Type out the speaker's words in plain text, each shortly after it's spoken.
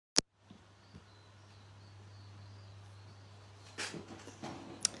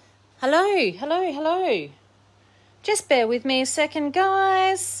Hello. Just bear with me a second,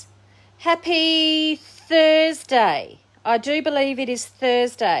 guys. Happy Thursday. I do believe it is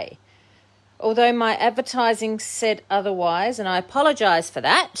Thursday, although my advertising said otherwise, and I apologise for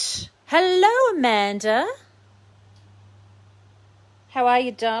that. Hello, Amanda. How are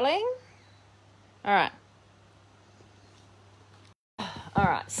you, darling? All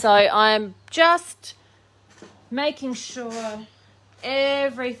right, so I'm just making sure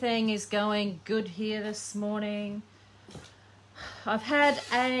everything is going good here this morning. I've had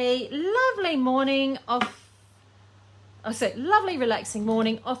a lovely morning off, lovely relaxing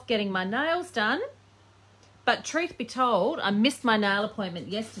morning off getting my nails done. But truth be told, I missed my nail appointment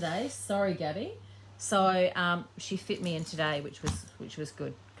yesterday. Sorry, Gabby. So she fit me in today, which was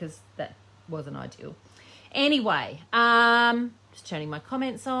good because that wasn't ideal. Anyway, just turning my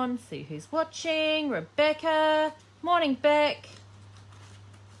comments on, see who's watching. Rebecca. Morning, Beck.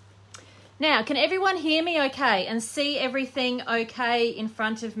 Now, can everyone hear me okay and see everything okay in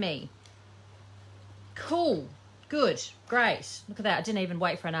front of me? Cool. Good. Great. Look at that. I didn't even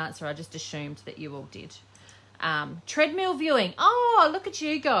wait for an answer. I just assumed that you all did. Treadmill viewing. Oh, look at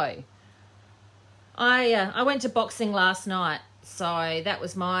you go. I went to boxing last night, so that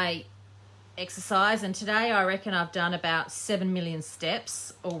was my exercise. And today I reckon I've done about 7 million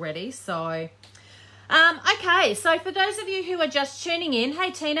steps already. So, okay. So for those of you who are just tuning in, hey,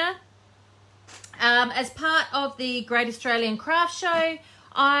 Tina. As part of the Great Australian Craft Show,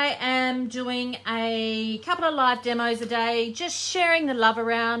 I am doing a couple of live demos a day, just sharing the love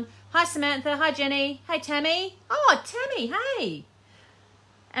around. Hi, Samantha. Hi, Jenny. Hey, Tammy. Oh, Tammy. Hey.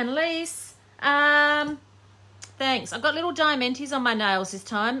 And Lise. Thanks. I've got little diamantes on my nails this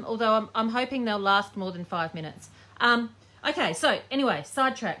time, although I'm hoping they'll last more than 5 minutes. Okay, so anyway,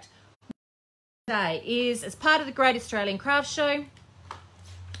 sidetracked. Today is as part of the Great Australian Craft Show.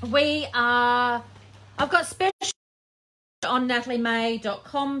 I've got special on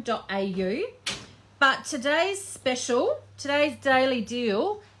nataliemay.com.au, but today's daily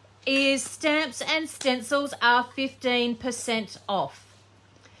deal is stamps and stencils are 15% off.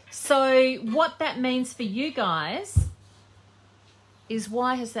 So what that means for you guys is,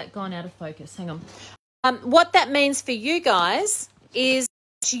 why has that gone out of focus? Hang on. What that means for you guys is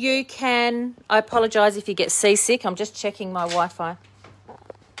you can, I apologise if you get seasick. I'm just checking my Wi-Fi.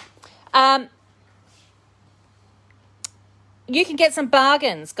 You can get some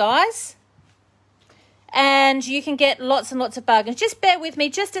bargains, guys. And you can get lots and lots of bargains. Just bear with me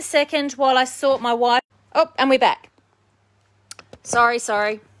just a second while I sort my Wi-Fi. Oh, and we're back. Sorry.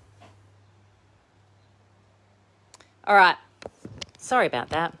 All right. Sorry about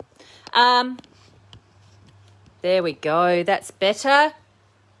that. There we go. That's better.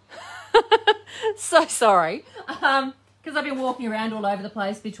 So sorry. Because I've been walking around all over the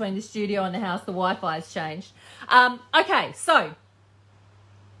place between the studio and the house. The Wi-Fi has changed. Okay, so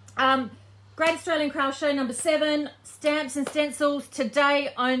Great Australian Craft Show number 7, stamps and stencils,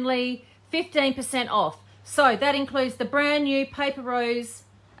 today only 15% off. So that includes the brand new Paper Rose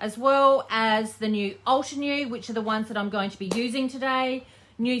as well as the new Altenew, which are the ones that I'm going to be using today.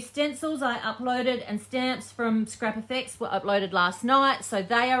 New stencils I uploaded and stamps from Scrap Effects were uploaded last night, so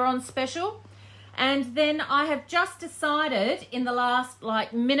they are on special. And then I have just decided in the last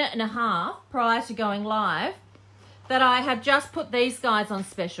minute and a half prior to going live that I have just put these guys on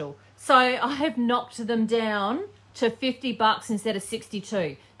special. So I have knocked them down to $50 instead of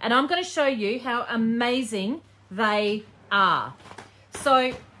 62. And I'm going to show you how amazing they are.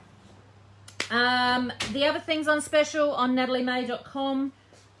 So the other things on special on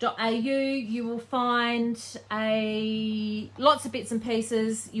nataliemay.com.au, you will find lots of bits and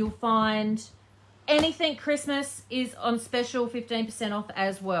pieces. You'll find anything Christmas is on special, 15% off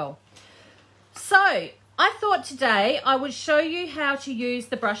as well. So I thought today I would show you how to use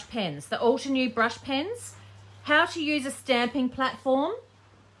the brush pens, the Altenew brush pens, how to use a stamping platform,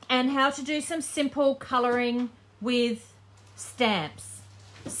 and how to do some simple colouring with stamps.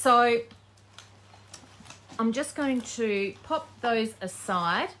 So I'm just going to pop those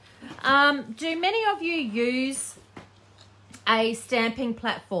aside. Do many of you use a stamping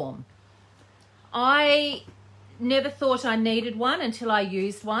platform? I never thought I needed one until I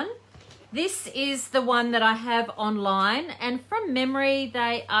used one. This is the one that I have online, and from memory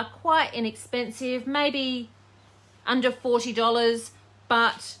they are quite inexpensive, maybe under $40,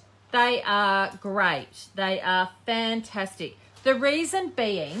 but they are great. They are fantastic. The reason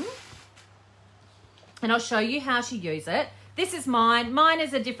being, and I'll show you how to use it. This is mine. Mine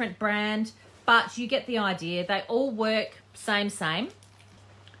is a different brand, but you get the idea. They all work same.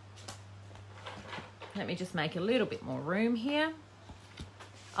 Let me just make a little bit more room here.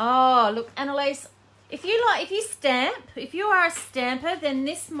 Oh, look, Annalise, if you are a stamper, then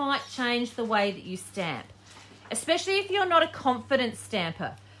this might change the way that you stamp, especially if you're not a confident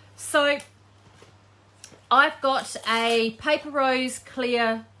stamper. So I've got a Paper Rose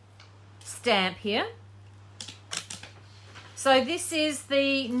clear stamp here. So this is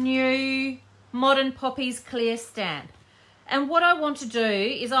the new Modern Poppies clear stamp. And what I want to do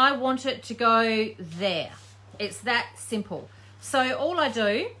is I want it to go there. It's that simple. So all I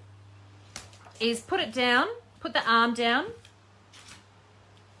do is put it down, put the arm down,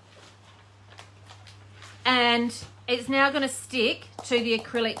 and it's now going to stick to the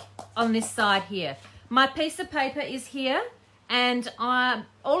acrylic on this side here. My piece of paper is here, and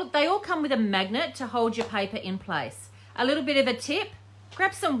they all come with a magnet to hold your paper in place. A little bit of a tip,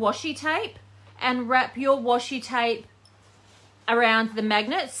 grab some washi tape and wrap your washi tape around the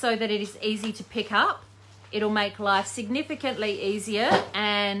magnet so that it is easy to pick up. It'll make life significantly easier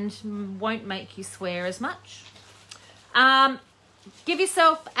and won't make you swear as much. Give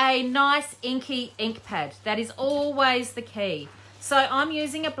yourself a nice inky ink pad. That is always the key. So I'm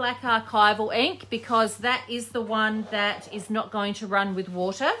using a black archival ink because that is the one that is not going to run with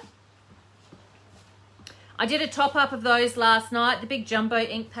water. I did a top up of those last night. The big jumbo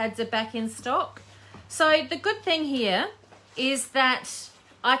ink pads are back in stock. So the good thing here is that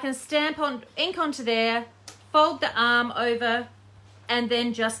I can stamp ink onto there, fold the arm over, and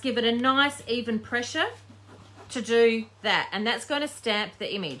then just give it a nice even pressure to do that. And that's going to stamp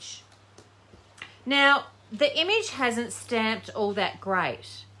the image. Now, the image hasn't stamped all that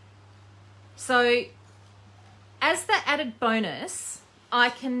great. So, as the added bonus, I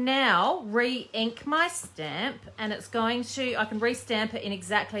can now re-ink my stamp, and I can re-stamp it in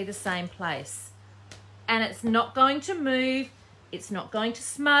exactly the same place. And it's not going to move, it's not going to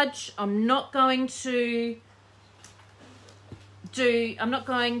smudge, I'm not going to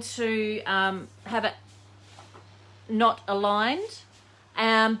have it not aligned,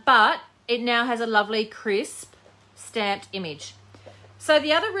 but it now has a lovely crisp stamped image. So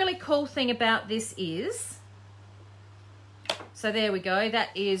the other really cool thing about this is, so there we go, that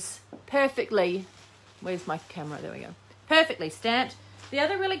is perfectly, where's my camera, there we go, perfectly stamped. The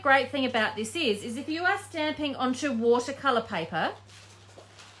other really great thing about this is if you are stamping onto watercolour paper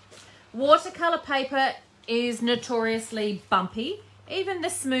is notoriously bumpy. Even the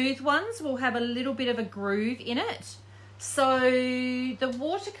smooth ones will have a little bit of a groove in it. So the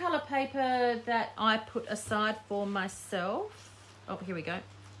watercolour paper that I put aside for myself, oh, here we go.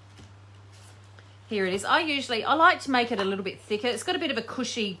 Here it is. I like to make it a little bit thicker. It's got a bit of a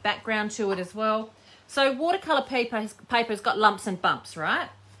cushy background to it as well. So watercolour paper's got lumps and bumps, right?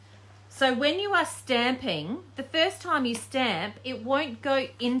 So when you are stamping, the first time you stamp, it won't go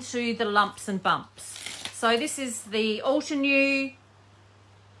into the lumps and bumps. So this is the Altenew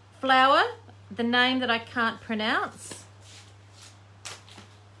flower, the name that I can't pronounce.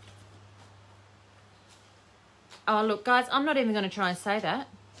 Oh, look, guys, I'm not even going to try and say that.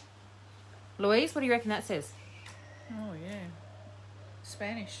 Louise, what do you reckon that says? Oh, yeah.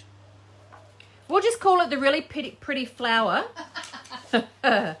 Spanish. We'll just call it the really pretty flower.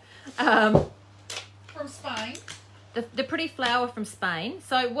 From Spain. The pretty flower from Spain.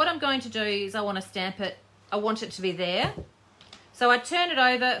 So what I'm going to do is I want to stamp it. I want it to be there. So I turn it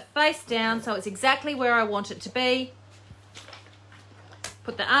over face down so it's exactly where I want it to be.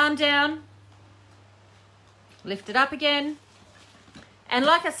 Put the arm down. Lift it up again. And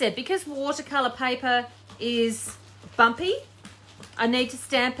like I said, because watercolour paper is bumpy, I need to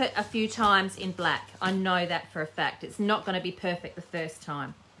stamp it a few times in black. I know that for a fact. It's not going to be perfect the first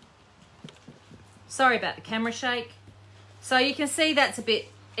time. Sorry about the camera shake. So you can see it's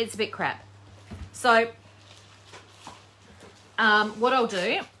a bit crap. So what I'll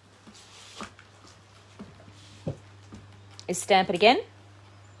do is stamp it again.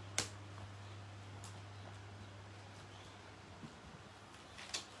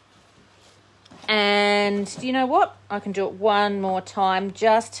 And do you know what? I can do it one more time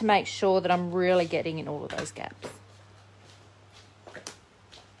just to make sure that I'm really getting in all of those gaps.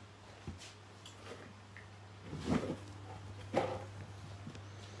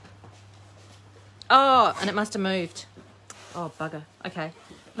 Oh, and it must have moved. Oh, bugger. Okay.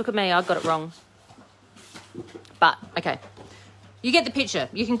 Look at me. I got it wrong. But, okay. You get the picture.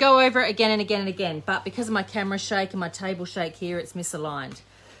 You can go over it again and again and again. But because of my camera shake and my table shake here, it's misaligned.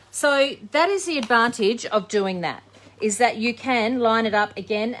 So that is the advantage of doing that, is that you can line it up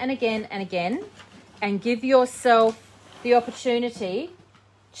again and again and again and give yourself the opportunity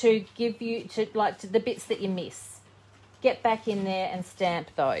to give you, to the bits that you miss. Get back in there and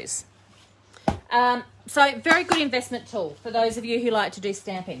stamp those. So very good investment tool for those of you who like to do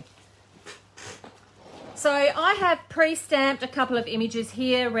stamping. So I have pre-stamped a couple of images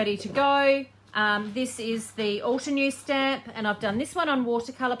here ready to go. This is the Altenew stamp, and I've done this one on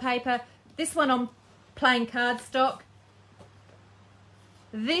watercolour paper, this one on plain cardstock.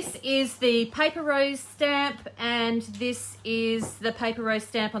 This is the paper rose stamp, and this is the paper rose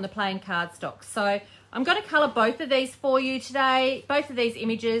stamp on the plain cardstock. So I'm going to colour both of these for you today, both of these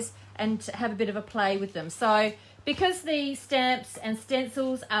images, and have a bit of a play with them. So because the stamps and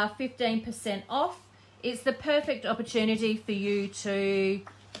stencils are 15% off, it's the perfect opportunity for you to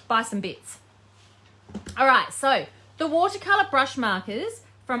buy some bits. All right, so the watercolour brush markers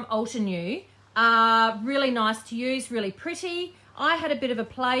from Altenew are really nice to use, really pretty. I had a bit of a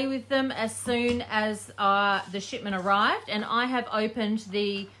play with them as soon as the shipment arrived, and I have opened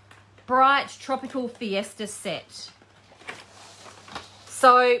the Bright Tropical Fiesta set.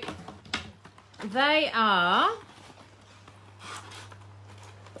 So they are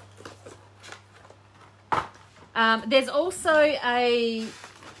there's also a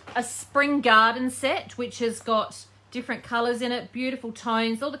spring garden set, which has got different colours in it, beautiful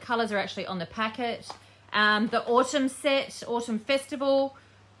tones. All the colours are actually on the packet. The autumn set, Autumn Festival,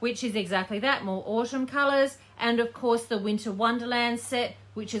 which is exactly that, more autumn colours. And of course the Winter Wonderland set,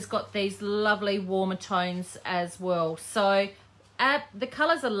 which has got these lovely warmer tones as well. So the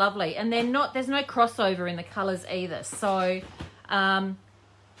colours are lovely, and there's no crossover in the colours either. So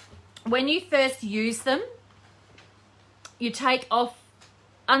when you first use them, you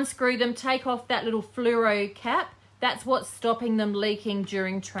unscrew them, take off that little fluoro cap. That's what's stopping them leaking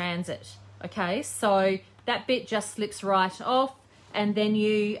during transit. Okay, so that bit just slips right off, and then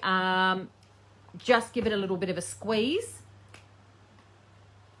you just give it a little bit of a squeeze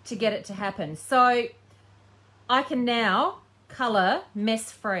to get it to happen. So I can now colour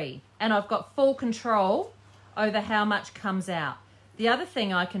mess-free, and I've got full control over how much comes out. The other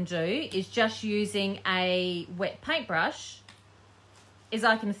thing I can do is, just using a wet paintbrush, is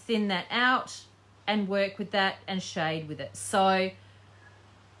I can thin that out and work with that and shade with it. So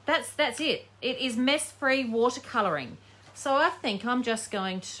that's it. It is mess-free watercolouring. So I think I'm just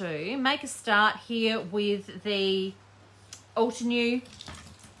going to make a start here with the Altenew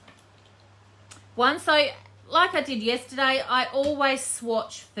one. So like I did yesterday, I always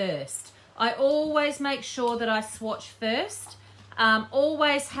swatch first. I always make sure that I swatch first.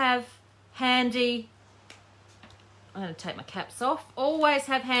 Always have handy, I'm going to take my caps off, always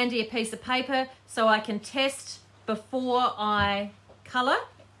have handy a piece of paper so I can test before I colour,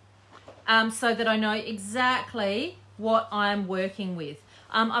 so that I know exactly what I'm working with.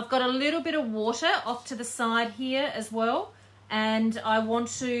 I've got a little bit of water off to the side here as well, and I want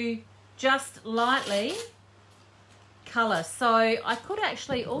to just lightly colour. So I could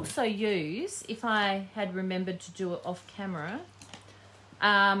actually also use, if I had remembered to do it off camera,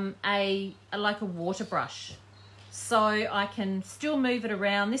 like a water brush, so I can still move it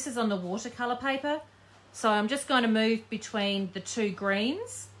around. This is on the watercolour paper, so I'm just going to move between the two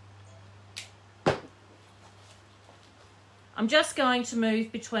greens. I'm just going to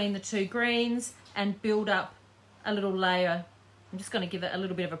move between the two greens and build up a little layer. I'm just going to give it a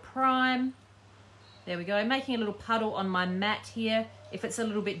little bit of a prime. There we go, making a little puddle on my mat here if it's a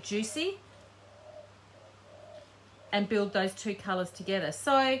little bit juicy, and build those two colours together.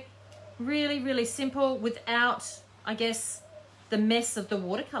 So really, really simple without, I guess, the mess of the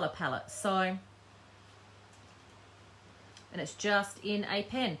watercolour palette. So, and it's just in a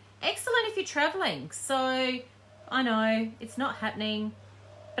pen. Excellent if you're travelling. So I know it's not happening,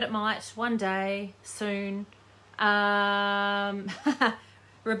 but it might one day soon.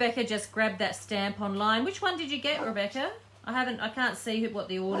 Rebecca just grabbed that stamp online. Which one did you get, Rebecca? I can't see what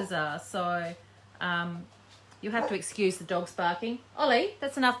the orders are, so you'll have to excuse the dogs barking. Ollie,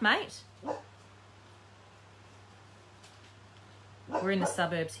 that's enough, mate. We're in the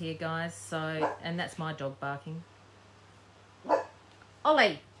suburbs here, guys, so, and that's my dog barking.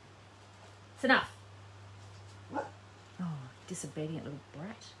 Ollie, it's enough. Oh, disobedient little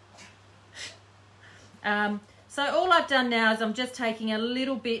brat. So all I've done now is I'm just taking a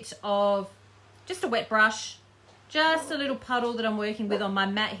little bit of, just a wet brush, just a little puddle that I'm working with on my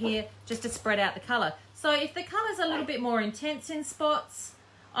mat here, just to spread out the colour. So if the colour's a little bit more intense in spots,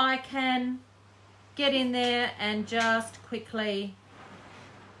 I can get in there and just quickly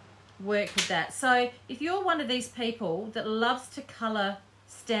work with that. So if you're one of these people that loves to colour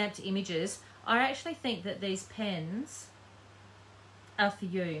stamped images, I actually think that these pens are for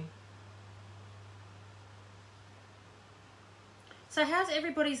you. So how's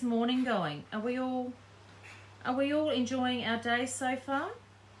everybody's morning going? Are we all enjoying our day so far?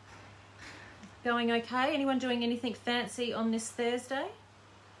 going okay? Anyone doing anything fancy on this Thursday?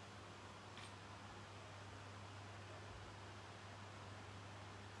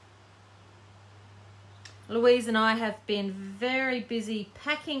 Louise and I have been very busy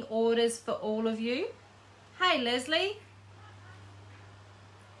packing orders for all of you. Hey, Leslie.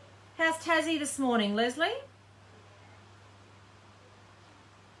 How's Tassie this morning, Leslie?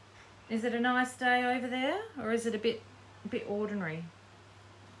 Is it a nice day over there, or is it a bit ordinary?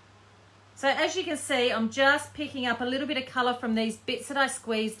 So as you can see, I'm just picking up a little bit of colour from these bits that I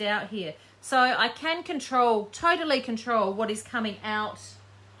squeezed out here. So I can totally control what is coming out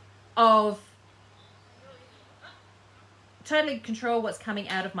of, what's coming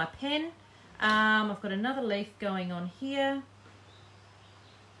out of my pen. I've got another leaf going on here.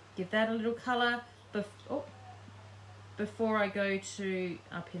 Give that a little colour before I go to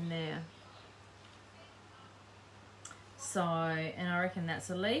up in there. So, and I reckon that's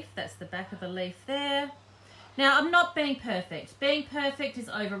a leaf. That's the back of a leaf there. Now, I'm not being perfect. Being perfect is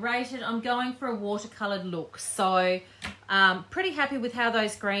overrated. I'm going for a watercoloured look. So, pretty happy with how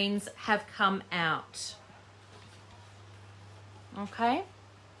those greens have come out. Okay.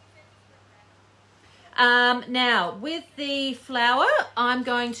 Now, with the flower, I'm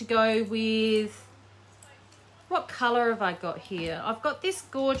going to go with, what colour have I got here? I've got this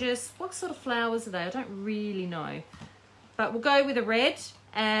gorgeous, what sort of flowers are they? I don't really know. But we'll go with a red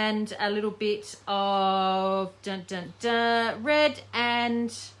and a little bit of red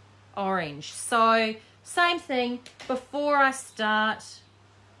and orange. So, same thing. Before I start,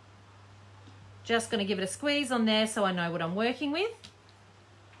 just going to give it a squeeze on there so I know what I'm working with.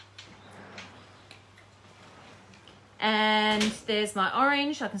 And there's my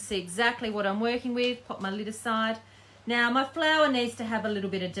orange. I can see exactly what I'm working with. Pop my lid aside. Now my flower needs to have a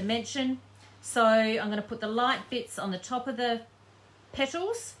little bit of dimension. So I'm going to put the light bits on the top of the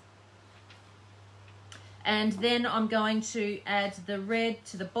petals. And then I'm going to add the red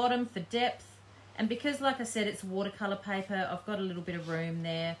to the bottom for depth. And because, like I said, it's watercolour paper, I've got a little bit of room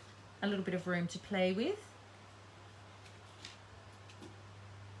there. A little bit of room to play with.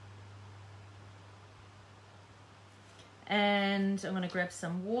 And I'm going to grab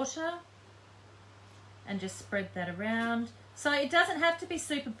some water and just spread that around. So it doesn't have to be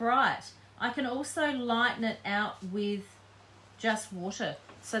super bright. I can also lighten it out with just water.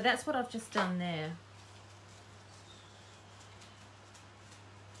 So that's what I've just done there.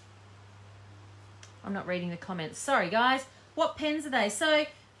 I'm not reading the comments. Sorry, guys. What pens are they? So,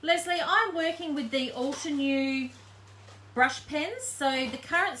 Leslie, I'm working with the Altenew brush pens. So the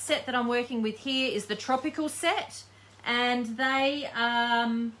current set that I'm working with here is the Tropical set. And they,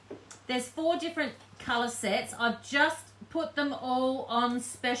 there's 4 different colour sets. I've just put them all on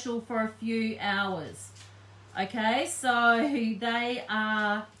special for a few hours. Okay, so they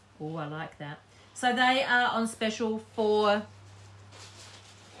are, oh, I like that. So they are on special for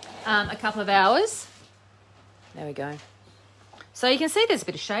a couple of hours. There we go. So you can see there's a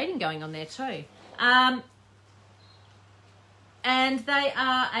bit of shading going on there too. And they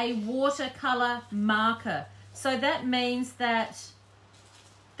are a watercolour marker. So that means that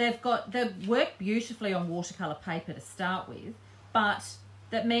they work beautifully on watercolour paper to start with, but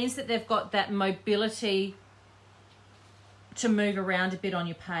that means that they've got that mobility to move around a bit on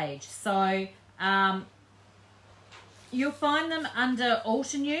your page. So you'll find them under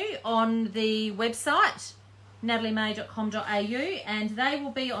Altenew on the website, nataliemay.com.au, and they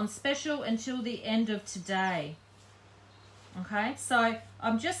will be on special until the end of today. Okay, so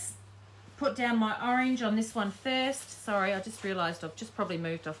I'm just put down my orange on this one first. Sorry, I just realised I've just probably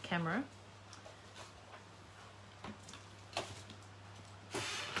moved off camera.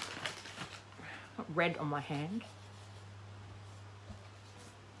 Got red on my hand.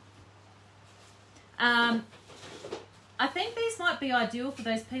 I think these might be ideal for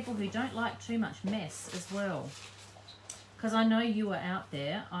those people who don't like too much mess as well. Because I know you are out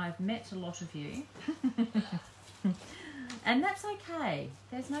there. I've met a lot of you. And that's okay.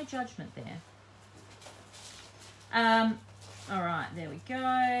 There's no judgment there. All right, there we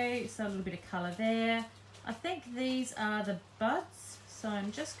go. So a little bit of colour there. I think these are the buds. So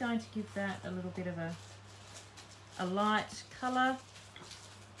I'm just going to give that a little bit of a light colour.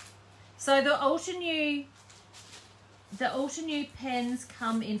 So the Altenew pens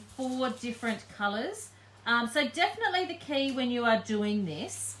come in 4 different colours. So definitely the key when you are doing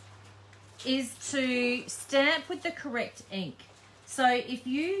this is to stamp with the correct ink. So if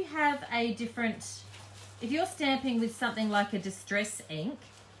you have if you're stamping with something like a distress ink,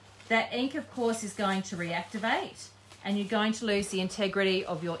 that ink of course is going to reactivate and you're going to lose the integrity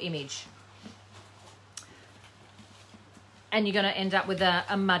of your image. And you're going to end up with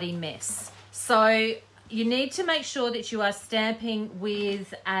a muddy mess. So you need to make sure that you are stamping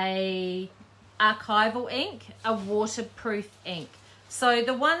with a archival ink, a waterproof ink. So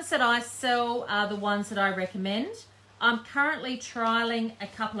the ones that I sell are the ones that I recommend. I'm currently trialing a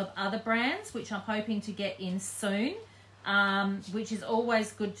couple of other brands, which I'm hoping to get in soon, which is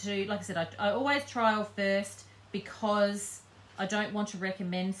always good to, like I said, I always trial first because I don't want to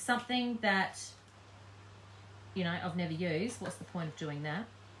recommend something that, you know, I've never used. What's the point of doing that?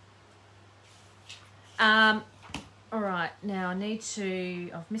 All right, now I need to,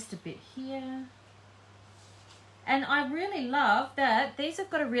 I've missed a bit here. And I really love that these have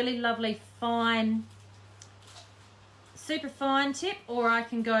got a really lovely fine, super fine tip, or I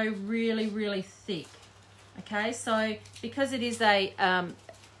can go really, really thick. Okay, so because it is a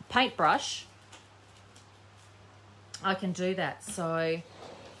paintbrush, I can do that. So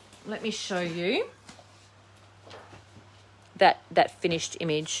let me show you that finished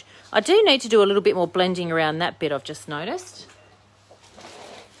image. I do need to do a little bit more blending around that bit, I've just noticed.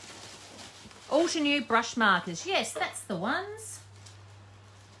 Altenew brush markers. Yes, that's the ones.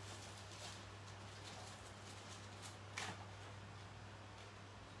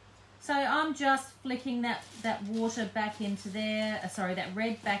 So I'm just flicking that water back into there, sorry, that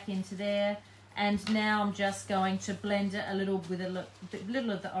red back into there, and now I'm just going to blend it a little with a little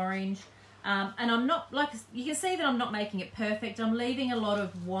of the orange. And I'm not, like, you can see that I'm not making it perfect. I'm leaving a lot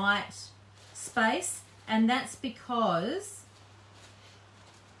of white space, and that's because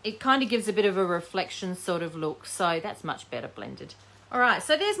it kind of gives a bit of a reflection sort of look. So that's much better blended. All right,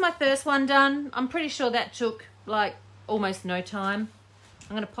 so there's my first one done. I'm pretty sure that took like almost no time.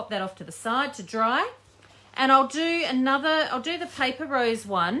 I'm going to pop that off to the side to dry. And I'll do the paper rose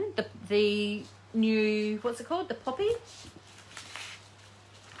one, the new, what's it called? The poppy?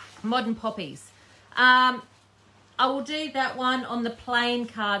 Modern Poppies. I will do that one on the plain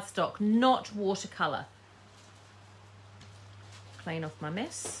cardstock, not watercolour. Clean off my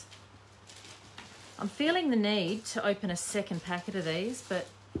mess. I'm feeling the need to open a second packet of these, but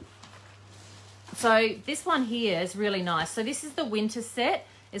so this one here is really nice. So this is the winter set.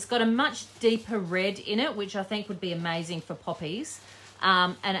 It's got a much deeper red in it, which I think would be amazing for poppies.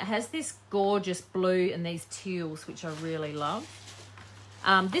 And it has this gorgeous blue and these teals, which I really love.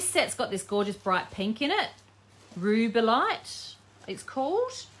 This set's got this gorgeous bright pink in it. Rubelite, it's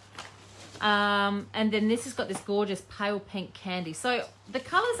called. And then this has got this gorgeous pale pink candy. So the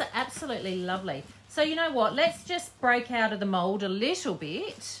colours are absolutely lovely. So you know what? Let's just break out of the mould a little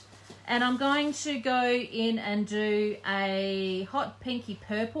bit. And I'm going to go in and do a hot pinky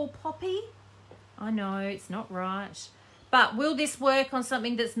purple poppy. I know, it's not right. But will this work on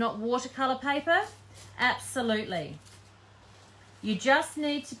something that's not watercolour paper? Absolutely. You just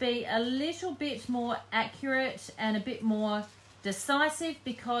need to be a little bit more accurate and a bit more decisive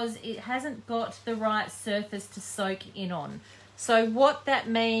because it hasn't got the right surface to soak in on. So what that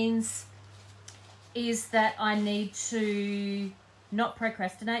means is that I need to not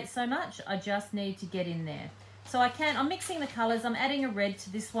procrastinate so much. I just need to get in there. So I'm mixing the colours. I'm adding a red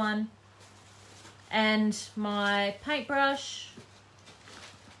to this one. And my paintbrush,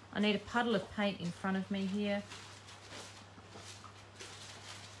 I need a puddle of paint in front of me here.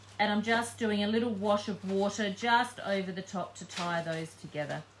 And I'm just doing a little wash of water just over the top to tie those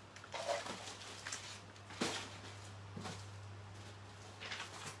together.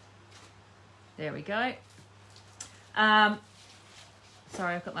 There we go.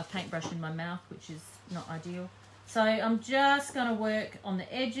 Sorry, I've got my paintbrush in my mouth, which is not ideal. So I'm just going to work on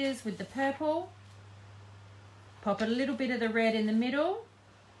the edges with the purple. Pop a little bit of the red in the middle.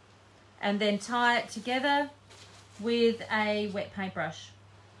 And then tie it together with a wet paintbrush.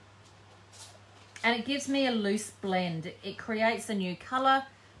 And it gives me a loose blend. It creates a new colour,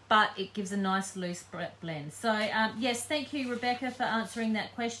 but it gives a nice loose blend. So yes, thank you, Rebecca, for answering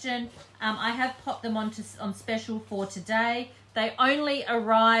that question. I have popped them on special for today. They only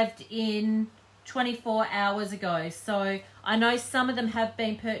arrived in 24 hours ago. So I know some of them have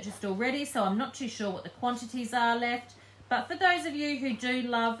been purchased already, so I'm not too sure what the quantities are left. But for those of you who do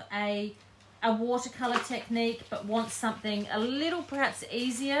love a watercolour technique but want something a little perhaps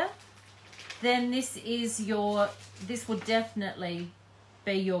easier, then this would definitely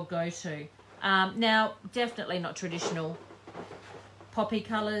be your go-to. Now, definitely not traditional poppy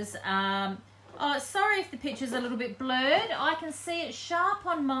colours. Oh, sorry if the picture's a little bit blurred. I can see it sharp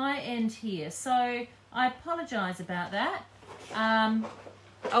on my end here, so I apologise about that.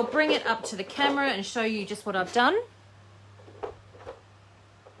 I'll bring it up to the camera and show you just what I've done.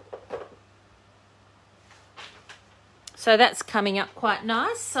 So that's coming up quite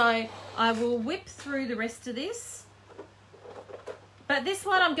nice. So I will whip through the rest of this. But this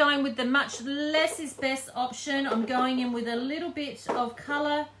one I'm going with the much less is best option. I'm going in with a little bit of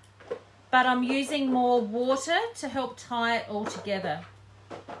colour, but I'm using more water to help tie it all together.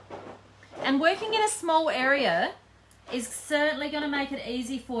 And working in a small area is certainly going to make it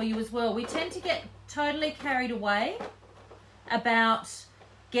easy for you as well. We tend to get totally carried away about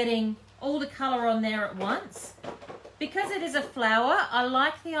getting all the colour on there at once. Because it is a flower, I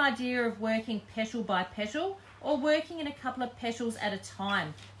like the idea of working petal by petal, or working in a couple of petals at a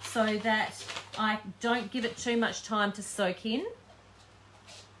time, so that I don't give it too much time to soak in.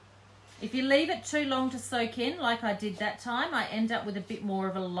 If you leave it too long to soak in, like I did that time, I end up with a bit more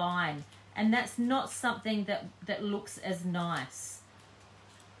of a line, and that's not something that looks as nice.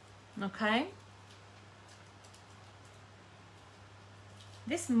 Okay.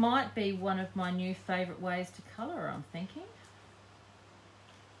 This might be one of my new favourite ways to colour, I'm thinking.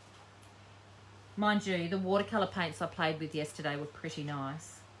 Mind you, the watercolour paints I played with yesterday were pretty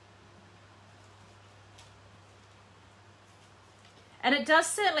nice. And it does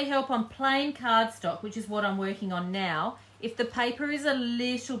certainly help on plain cardstock, which is what I'm working on now. If the paper is a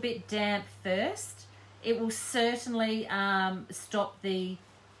little bit damp first, it will certainly stop the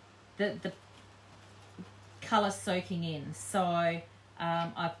colour soaking in. So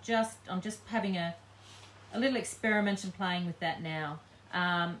I'm just having a little experiment and playing with that now.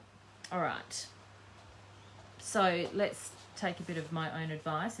 All right. So let's take a bit of my own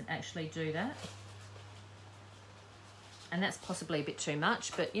advice and actually do that. And that's possibly a bit too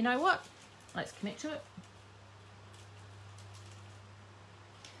much, but you know what? Let's commit to it.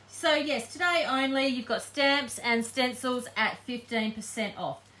 So yes, today only you've got stamps and stencils at 15%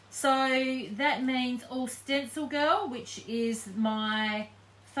 off. So that means all Stencil Girl, which is my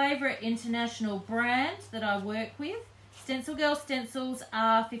favourite international brand that I work with. Stencil Girl stencils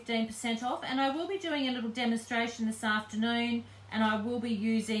are 15% off, and I will be doing a little demonstration this afternoon, and I will be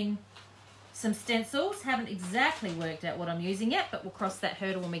using some stencils. Haven't exactly worked out what I'm using yet, but we'll cross that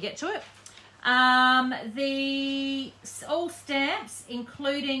hurdle when we get to it. All stamps,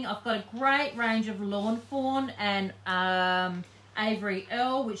 including, I've got a great range of Lawn Fawn and Avery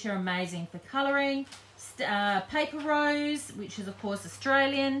Earl, which are amazing for colouring. Paper Rose, which is of course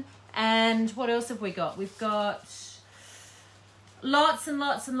Australian. And what else have we got? We've got lots and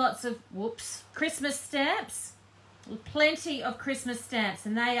lots and lots of, Christmas stamps. Plenty of Christmas stamps,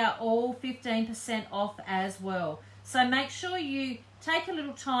 and they are all 15% off as well. So make sure you take a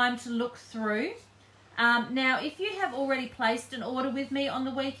little time to look through. Now, if you have already placed an order with me on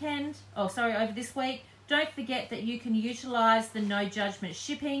the weekend, over this week, don't forget that you can utilise the no judgment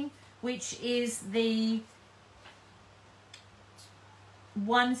shipping, which is the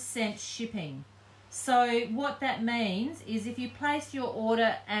 1 cent shipping. So what that means is if you place your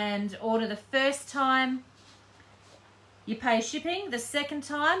order and order the first time, you pay shipping. The second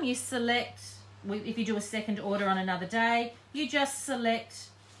time you select, if you do a second order on another day, you just select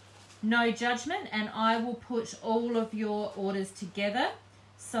no judgment, and I will put all of your orders together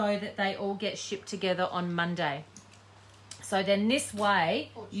so that they all get shipped together on Monday. So then this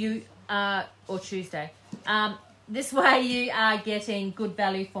way you are, or Tuesday, this way you are getting good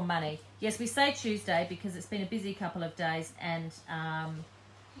value for money. Yes, we say Tuesday because it's been a busy couple of days, and I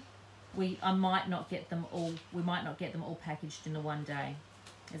might not get them all. We might not get them all packaged in the one day.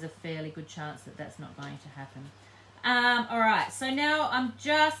 There's a fairly good chance that that's not going to happen. All right, so now I'm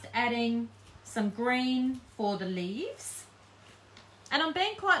just adding some green for the leaves, and I'm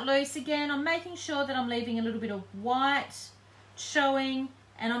being quite loose again. I'm making sure that I'm leaving a little bit of white showing,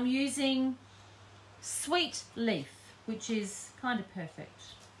 and I'm using Sweet Leaf, which is kind of perfect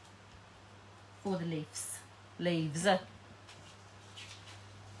for the leaves.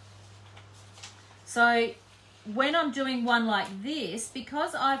 So when I'm doing one like this,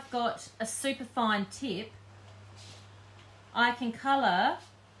 because I've got a super fine tip, I can colour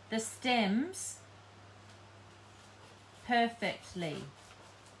the stems perfectly-ish.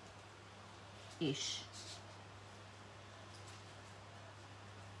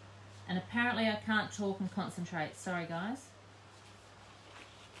 And apparently I can't talk and concentrate. Sorry, guys.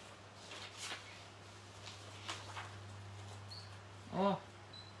 Oh,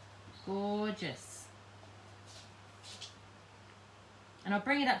 gorgeous. And I'll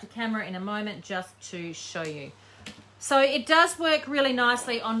bring it up to camera in a moment just to show you. So it does work really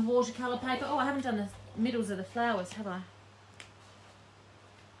nicely on watercolour paper. Oh, I haven't done the middles of the flowers, have I?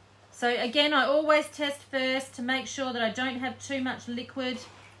 So again, I always test first to make sure that I don't have too much liquid,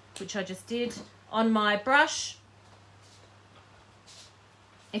 which I just did, on my brush.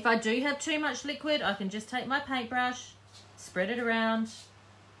 If I do have too much liquid, I can just take my paintbrush, spread it around,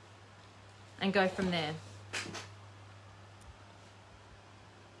 and go from there.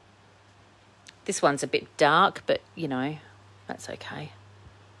 This one's a bit dark, but, you know, that's okay.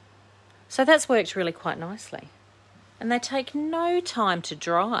 So that's worked really quite nicely. And they take no time to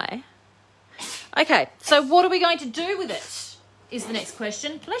dry. Okay, so what are we going to do with it is the next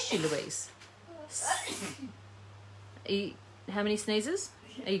question. Bless you, Louise. How many sneezes?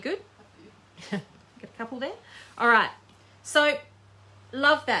 Are you good? Got a couple there. All right. So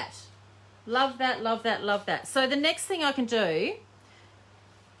love that. Love that, love that, love that. So the next thing I can do,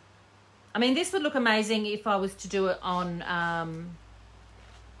 I mean, this would look amazing if I was to do it on,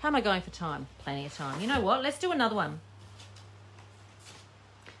 how am I going for time? Plenty of time. You know what? Let's do another one.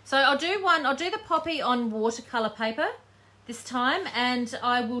 So I'll do the poppy on watercolour paper this time, and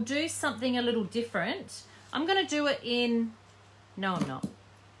I will do something a little different. I'm going to do it in, no, I'm not.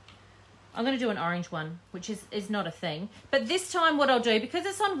 I'm going to do an orange one, which is not a thing. But this time what I'll do, because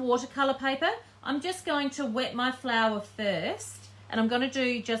it's on watercolour paper, I'm just going to wet my flower first, and I'm going to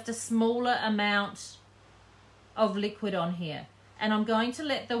do just a smaller amount of liquid on here. And I'm going to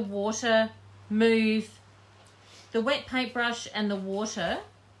let the water move, the wet paintbrush and the water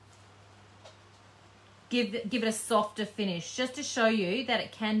give it a softer finish, just to show you that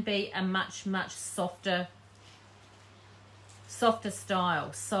it can be a much softer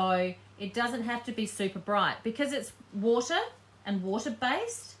style. So it doesn't have to be super bright. Because it's water and water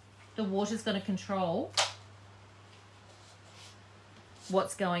based, the water's going to control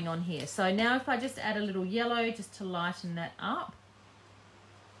what's going on here. So now if I just add a little yellow just to lighten that up,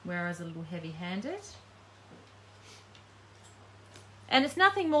 whereas a little heavy handed. And it's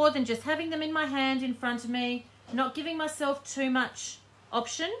nothing more than just having them in my hand in front of me, not giving myself too much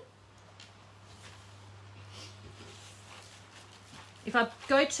option. If I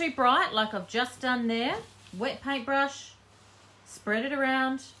go too bright, like I've just done there, wet paintbrush, spread it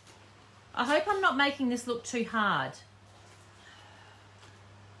around. I hope I'm not making this look too hard.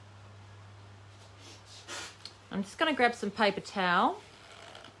 I'm just going to grab some paper towel.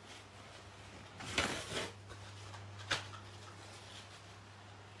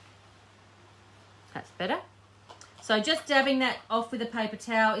 That's better. So just dabbing that off with a paper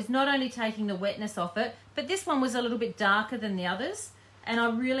towel is not only taking the wetness off it, but this one was a little bit darker than the others, and I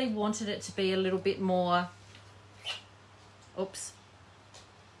really wanted it to be a little bit more, oops,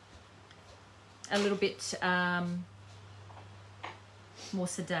 a little bit more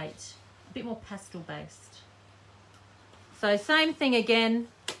sedate, a bit more pastel based. So same thing again,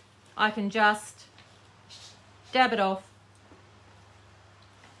 I can just dab it off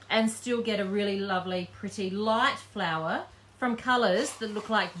and still get a really lovely, pretty light flower from colours that look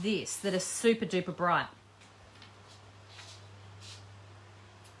like this, that are super duper bright.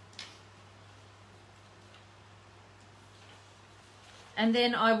 And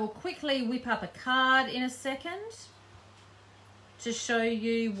then I will quickly whip up a card in a second to show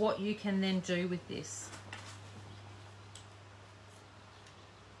you what you can then do with this.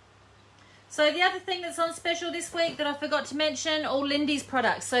 So the other thing that's on special this week that I forgot to mention, all Lindy's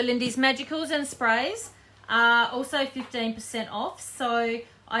products. So Lindy's Magicals and sprays are also 15% off. So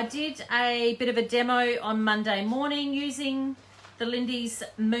I did a bit of a demo on Monday morning using the Lindy's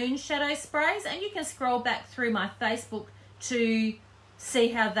Moon Shadow sprays, and you can scroll back through my Facebook to see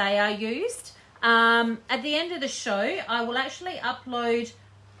how they are used. At the end of the show, I will actually upload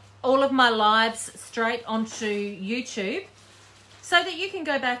all of my lives straight onto YouTube, so that you can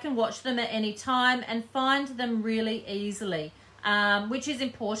go back and watch them at any time and find them really easily, which is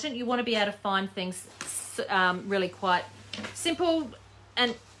important. You want to be able to find things really quite simple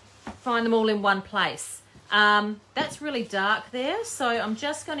and find them all in one place. That's really dark there, so I'm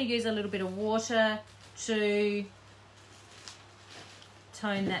just going to use a little bit of water to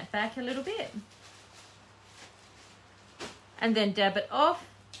tone that back a little bit. And then dab it off.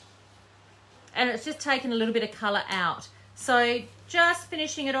 And it's just taken a little bit of colour out. So just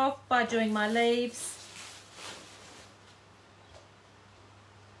finishing it off by doing my leaves.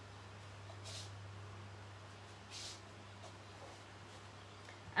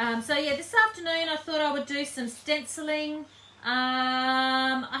 So yeah, this afternoon I thought I would do some stenciling.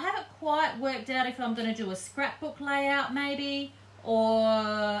 I haven't quite worked out if I'm going to do a scrapbook layout maybe,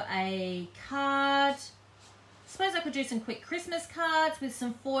 or a card. I suppose I could do some quick Christmas cards with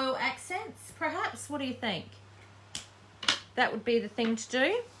some foil accents perhaps. What do you think? That would be the thing to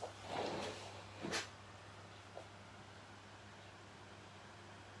do.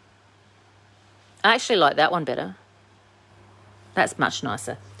 I actually like that one better. That's much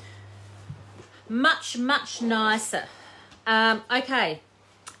nicer. Much nicer. Okay,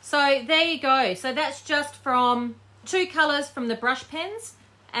 so there you go. So that's just from 2 colours from the brush pens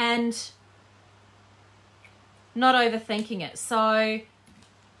and not overthinking it. So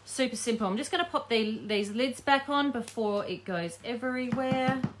Super simple. I'm just going to pop these lids back on before it goes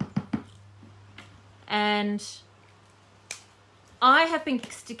everywhere. And I have been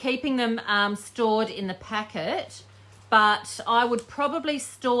keeping them stored in the packet, but I would probably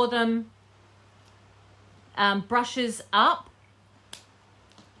store them brushes up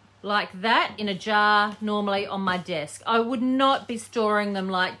like that in a jar normally on my desk. I would not be storing them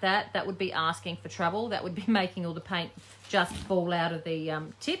like that. That would be asking for trouble. That would be making all the paint just fall out of the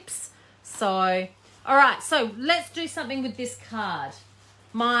tips. So, all right, so let's do something with this card.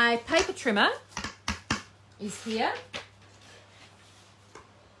 My paper trimmer is here.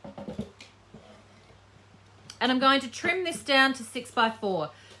 And I'm going to trim this down to 6x4.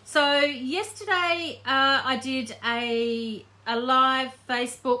 So yesterday I did a live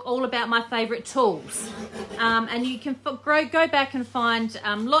Facebook all about my favourite tools. And you can go back and find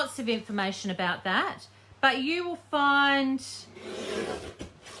lots of information about that. But you will find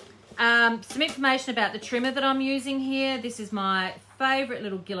some information about the trimmer that I'm using here. This is my favourite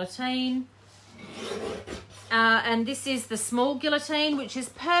little guillotine. And this is the small guillotine, which is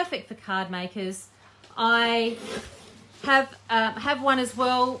perfect for card makers. I have one as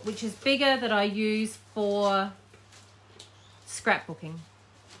well, which is bigger, that I use for scrapbooking.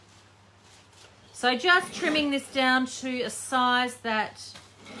 So just trimming this down to a size that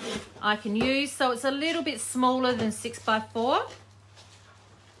I can use. So it's a little bit smaller than 6x4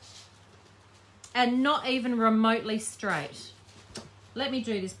 and not even remotely straight. Let me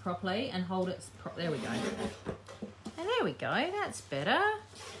do this properly and hold it. There we go. And there we go. That's better.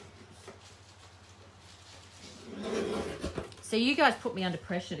 So you guys put me under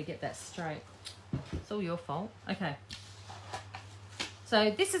pressure to get that straight. It's all your fault. Okay.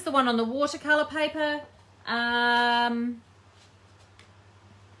 So this is the one on the watercolour paper. I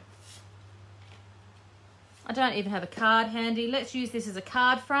don't even have a card handy. Let's use this as a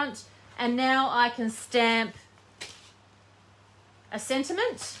card front. And now I can stamp a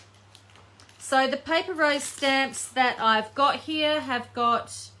sentiment. So the paper rose stamps that I've got here have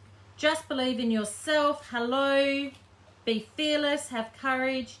got just believe in yourself, hello, be fearless, have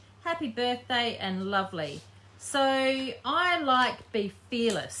courage, happy birthday, and lovely. So I like be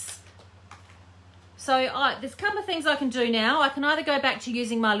fearless. So there's a couple of things I can do now. I can either go back to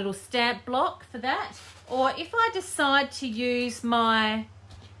using my little stamp block for that, or if I decide to use my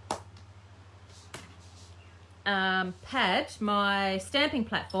pad, my stamping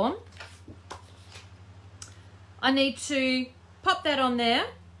platform, I need to pop that on there,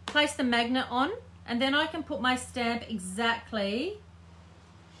 place the magnet on, and then I can put my stamp exactly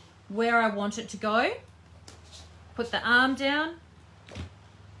where I want it to go. Put the arm down,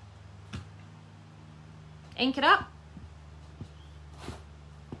 ink it up,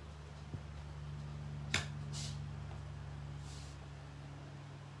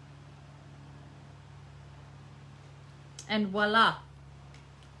 and voila,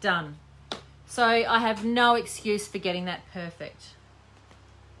 done. So I have no excuse for getting that perfect.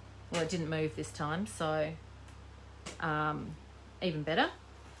 Well, it didn't move this time, so even better.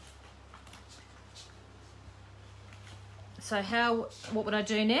 So what would I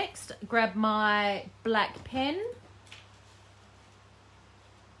do next? Grab my black pen.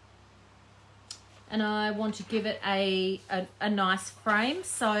 And I want to give it a nice frame.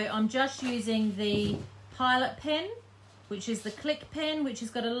 So I'm just using the Pilot pen, which is the click pen, which has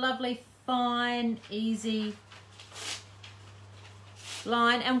got a lovely, fine, easy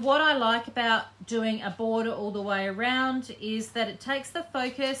line. And what I like about doing a border all the way around is that it takes the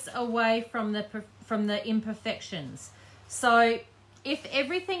focus away from the imperfections. So if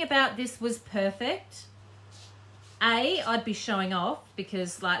everything about this was perfect, I'd be showing off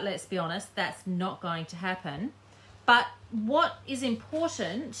because, like, let's be honest, that's not going to happen. But what is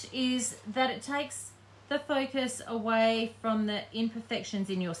important is that it takes the focus away from the imperfections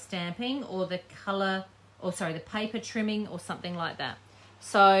in your stamping or the color, or sorry, the paper trimming or something like that.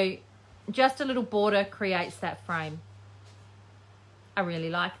 So just a little border creates that frame. I really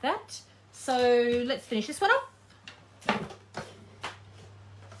like that. So let's finish this one off.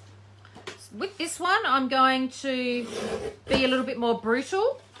 With this one, I'm going to be a little bit more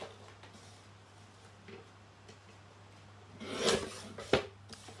brutal.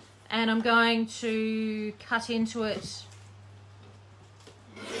 And I'm going to cut into it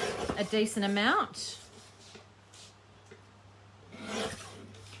a decent amount.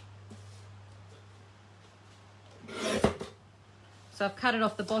 So I've cut it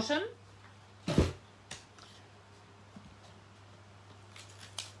off the bottom.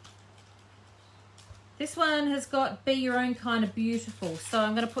 This one has got Be Your Own Kind of Beautiful. So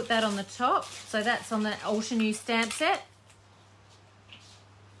I'm going to put that on the top. So that's on the Altenew stamp set.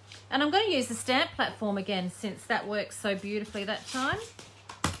 And I'm going to use the stamp platform again since that works so beautifully that time.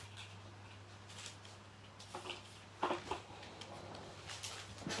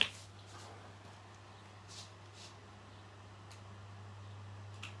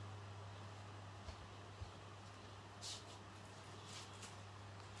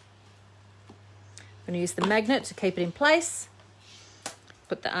 I'm going to use the magnet to keep it in place.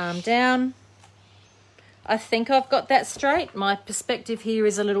 Put the arm down. I think I've got that straight. My perspective here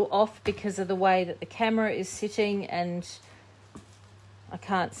is a little off because of the way that the camera is sitting and I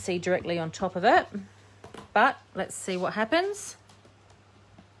can't see directly on top of it. But let's see what happens.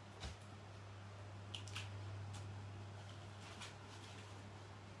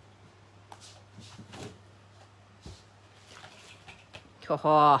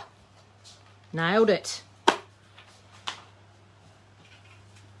 Oh, nailed it.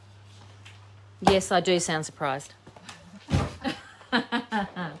 Yes, I do sound surprised. All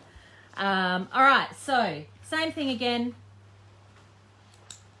right, so same thing again.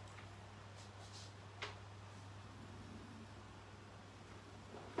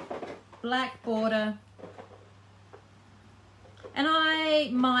 Black border. And I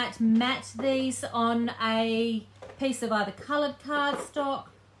might mat these on a piece of either coloured cardstock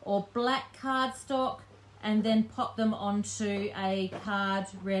or black cardstock and then pop them onto a card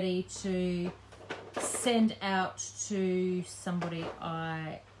ready to send out to somebody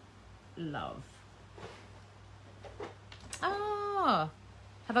I love. Oh,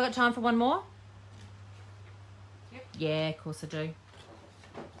 have I got time for one more? Yep. Yeah, of course I do.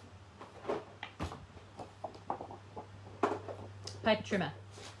 Paper trimmer.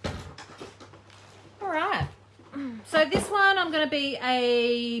 All right. So this one I'm going to be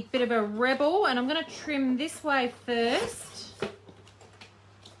a bit of a rebel and I'm going to trim this way first.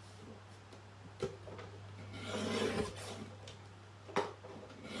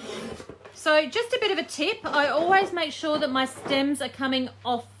 So just a bit of a tip, I always make sure that my stems are coming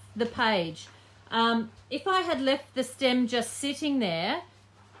off the page. If I had left the stem just sitting there,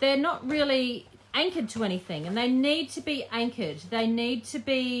 they're not really anchored to anything and they need to be anchored. They need to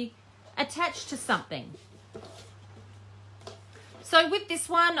be attached to something. So with this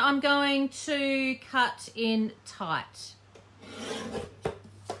one, I'm going to cut in tight.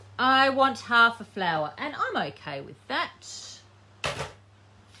 I want half a flower and I'm okay with that.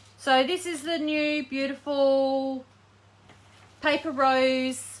 So this is the new beautiful paper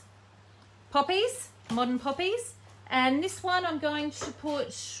rose poppies, modern poppies. And this one I'm going to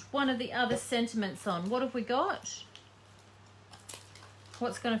put one of the other sentiments on. What have we got?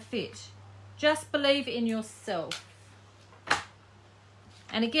 What's going to fit? Just believe in yourself.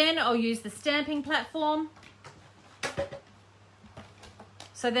 And again, I'll use the stamping platform.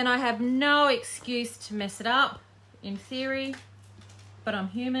 So then I have no excuse to mess it up, in theory, but I'm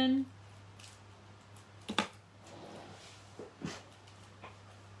human.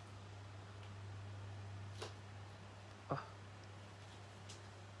 Oh.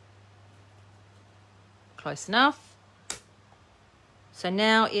 Close enough. So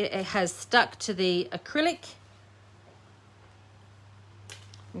now it has stuck to the acrylic.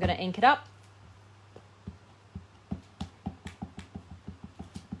 I'm going to ink it up.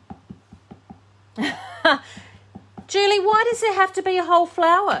 Julie, why does there have to be a whole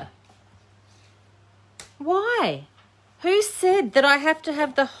flower? Why? Who said that I have to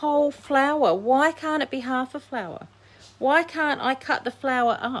have the whole flower? Why can't it be half a flower? Why can't I cut the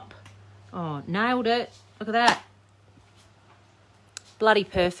flower up? Oh, nailed it. Look at that. Bloody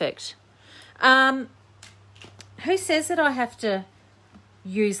perfect. Who says that I have to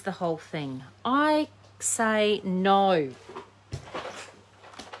use the whole thing? I say no.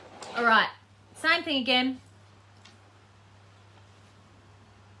 All right, same thing again.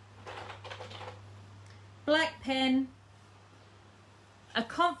 Black pen, a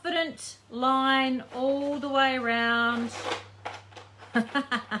confident line all the way around.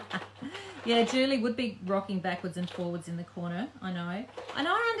 Yeah, Julie would be rocking backwards and forwards in the corner, I know. And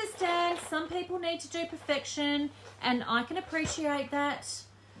I understand some people need to do perfection and I can appreciate that,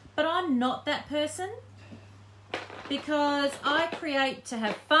 but I'm not that person because I create to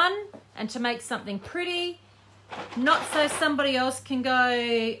have fun and to make something pretty, not so somebody else can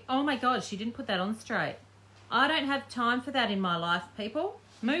go, oh my God, she didn't put that on straight. I don't have time for that in my life, people.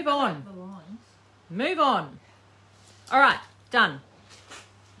 Move on. Move on. All right, done.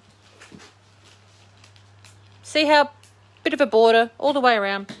 See how bit of a border all the way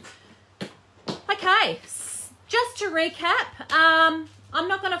around. Okay, just to recap, I'm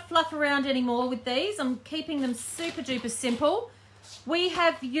not going to fluff around anymore with these. I'm keeping them super duper simple. We've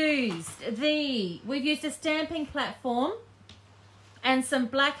used a stamping platform and some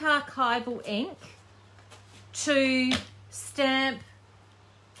black archival ink to stamp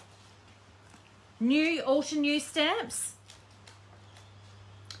new Altenew stamps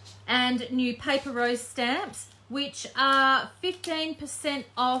and new paper rose stamps, which are 15%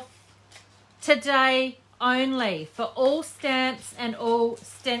 off today only for all stamps and all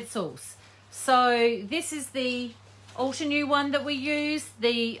stencils. So this is the Altenew one that we use.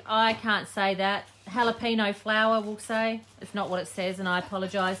 I can't say that, jalapeno flower, we'll say. It's not what it says, and I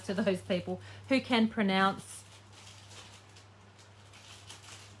apologize to those people who can pronounce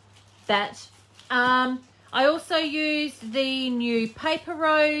that. I also used the new paper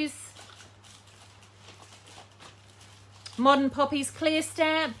rose Modern Poppies clear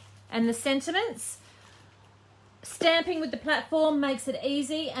stamp and the sentiments. Stamping with the platform makes it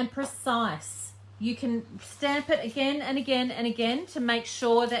easy and precise. You can stamp it again and again and again to make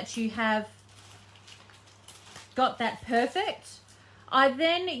sure that you have got that perfect. I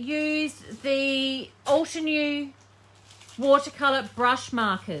then used the Altenew watercolor brush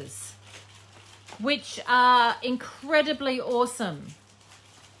markers, which are incredibly awesome.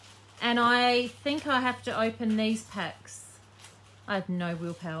 And I think I have to open these packs. I have no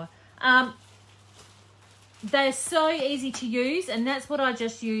willpower. They're so easy to use, and that's what I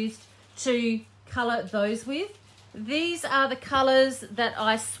just used to colour those with. These are the colours that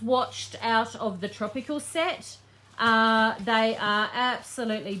I swatched out of the tropical set. They are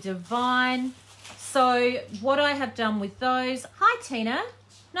absolutely divine. So what I have done with those... Hi, Tina.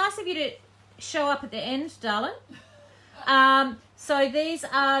 Nice of you to show up at the end, darling. So these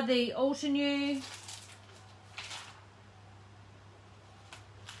are the Altenew...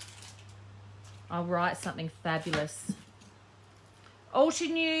 I'll write something fabulous.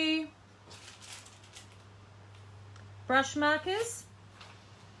 Altenew brush markers.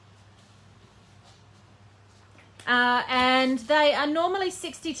 And they are normally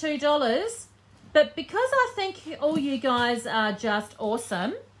 $62, but because I think all you guys are just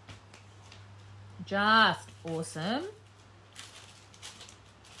awesome,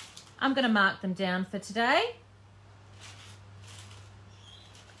 I'm going to mark them down for today.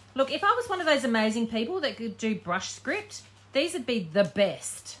 Look, if I was one of those amazing people that could do brush script, these would be the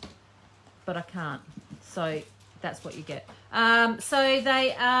best, but I can't. So that's what you get. So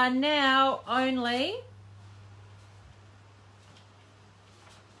they are now only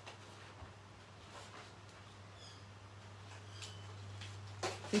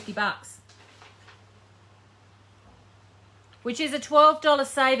 $50, which is a $12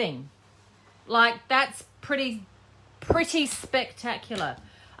 saving. Like, that's pretty spectacular.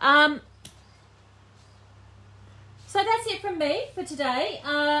 So that's it from me for today.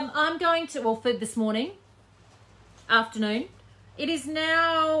 I'm going to, well, for this afternoon. It is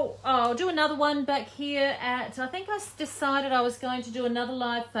now, I'll do another one back here at, I think I decided I was going to do another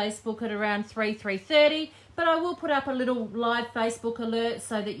live Facebook at around 3:30, but I will put up a little live Facebook alert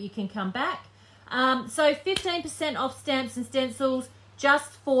so that you can come back. So 15% off stamps and stencils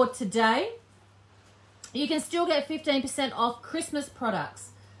just for today. You can still get 15% off Christmas products.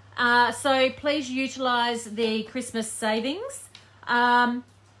 So please utilize the Christmas savings. What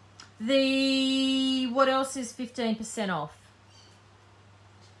else is 15% off?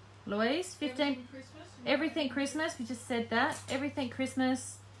 Louise, 15. Everything Christmas. We just said that. Everything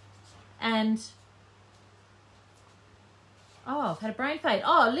Christmas, and I've had a brain fade.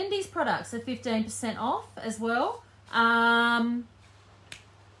 Lindy's products are 15% off as well. So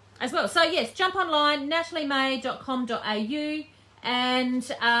yes, jump online, nataliemay.com.au, and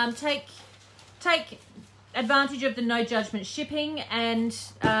take advantage of the no judgment shipping, and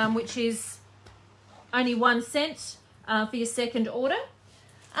which is only 1 cent for your second order.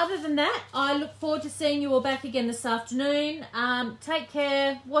 Other than that, I look forward to seeing you all back again this afternoon. Take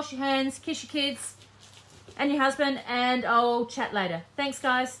care, wash your hands, kiss your kids and your husband, and I'll chat later. Thanks,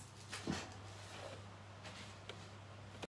 guys.